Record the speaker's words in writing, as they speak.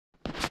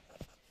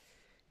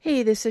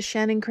Hey, this is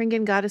Shannon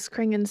Kringen, Goddess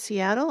Kring in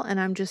Seattle,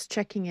 and I'm just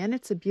checking in.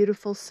 It's a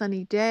beautiful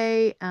sunny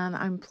day, and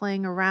I'm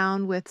playing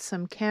around with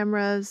some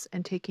cameras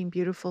and taking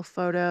beautiful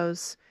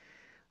photos.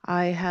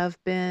 I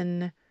have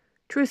been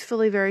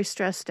truthfully very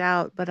stressed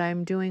out, but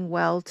I'm doing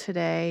well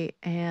today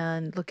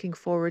and looking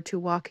forward to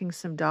walking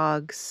some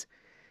dogs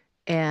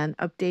and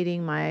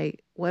updating my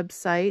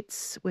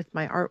websites with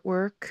my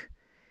artwork.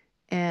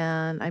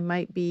 And I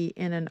might be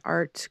in an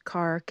art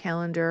car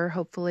calendar,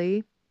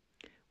 hopefully,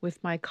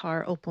 with my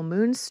car Opal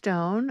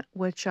Moonstone,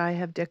 which I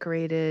have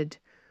decorated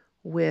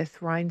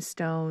with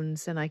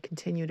rhinestones, and I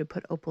continue to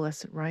put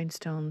opalescent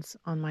rhinestones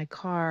on my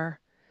car.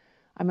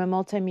 I'm a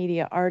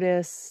multimedia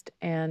artist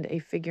and a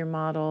figure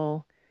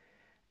model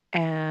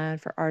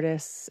and for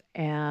artists,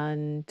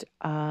 and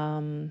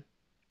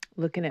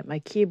looking at my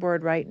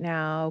keyboard right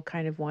now,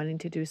 kind of wanting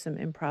to do some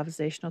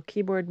improvisational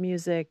keyboard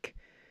music.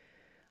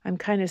 I'm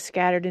kind of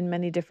scattered in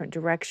many different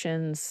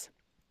directions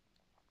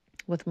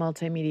with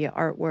multimedia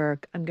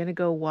artwork. I'm going to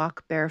go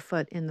walk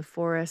barefoot in the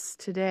forest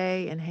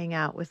today and hang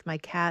out with my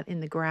cat in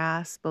the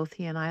grass. Both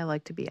he and I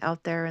like to be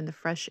out there in the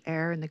fresh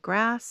air and the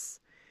grass.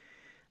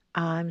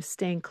 I'm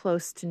staying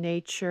close to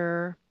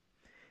nature.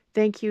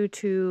 Thank you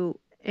to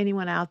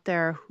anyone out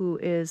there who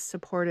is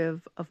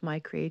supportive of my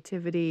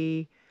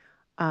creativity.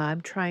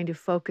 I'm trying to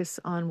focus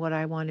on what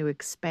I want to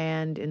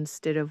expand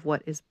instead of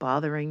what is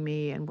bothering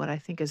me and what I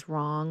think is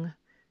wrong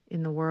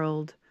in the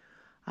world.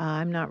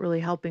 I'm not really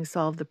helping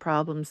solve the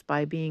problems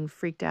by being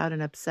freaked out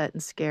and upset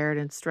and scared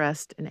and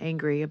stressed and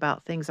angry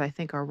about things I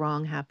think are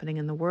wrong happening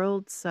in the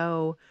world.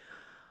 So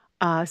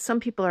some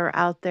people are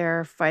out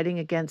there fighting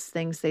against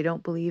things they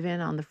don't believe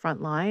in on the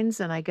front lines.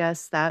 And I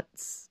guess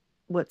that's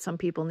what some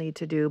people need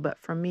to do. But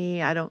for me,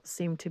 that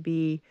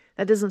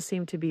doesn't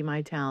seem to be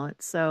my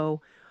talent.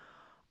 So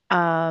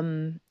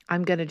I'm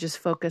going to just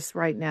focus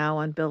right now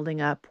on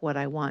building up what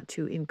I want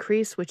to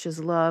increase, which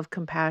is love,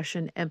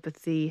 compassion,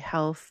 empathy,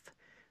 health,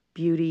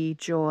 beauty,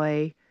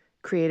 joy,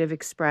 creative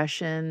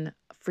expression,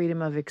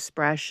 freedom of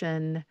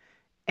expression,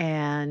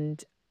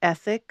 and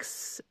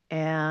ethics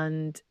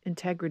and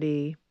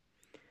integrity.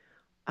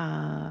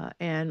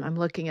 And I'm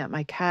looking at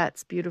my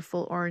cat's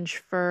beautiful orange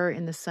fur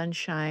in the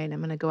sunshine.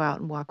 I'm going to go out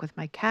and walk with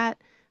my cat.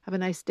 Have a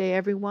nice day,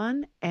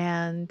 everyone.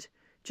 And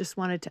just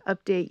wanted to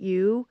update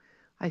you.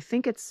 I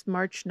think it's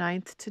March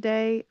 9th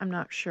today. I'm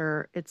not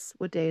sure.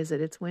 What day is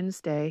it? It's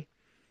Wednesday.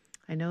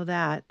 I know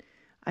that.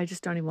 I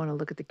just don't even want to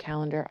look at the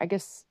calendar. I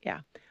guess,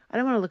 yeah, I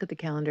don't want to look at the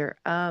calendar.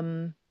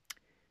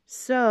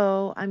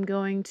 So I'm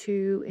going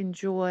to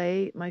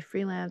enjoy my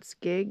freelance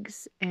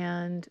gigs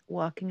and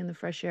walking in the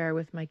fresh air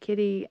with my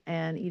kitty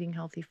and eating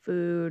healthy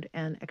food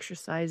and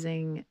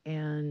exercising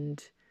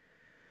and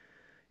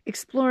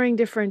exploring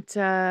different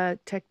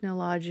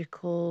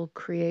technological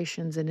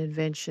creations and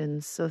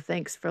inventions. So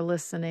thanks for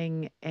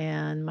listening.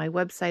 And my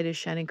website is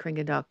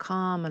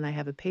shannonkringen.com, and I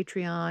have a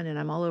Patreon, and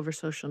I'm all over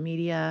social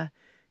media.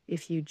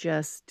 If you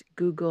just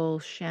Google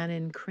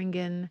Shannon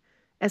Kringen,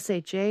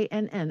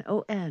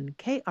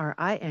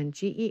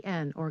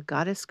 ShannonKringen, or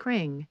Goddess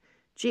Kring,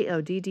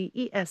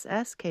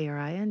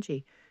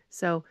 GODDESSKRING.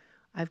 So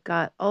I've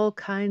got all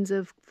kinds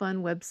of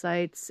fun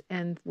websites,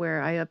 and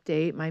where I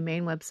update. My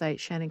main website,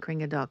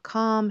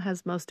 shannonkringen.com,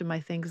 has most of my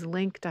things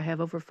linked. I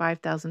have over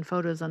 5,000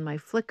 photos on my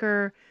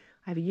Flickr.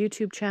 I have a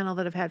YouTube channel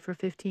that I've had for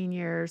 15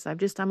 years. I'm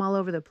all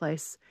over the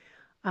place.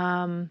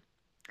 I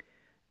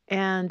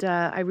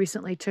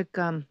recently took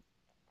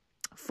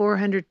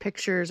 400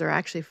 pictures, or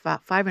actually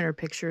 500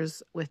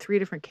 pictures with 3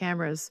 different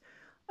cameras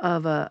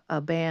of a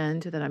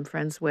band that I'm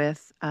friends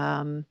with.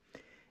 A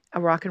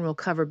rock and roll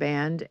cover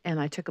band,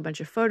 and I took a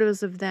bunch of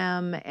photos of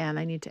them, and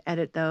I need to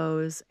edit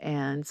those,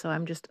 and so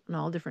I'm just in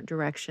all different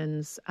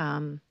directions.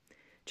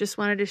 Just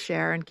wanted to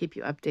share and keep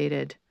you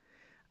updated.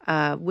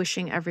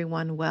 Wishing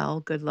everyone well,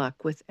 good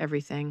luck with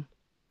everything.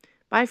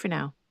 Bye for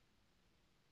now.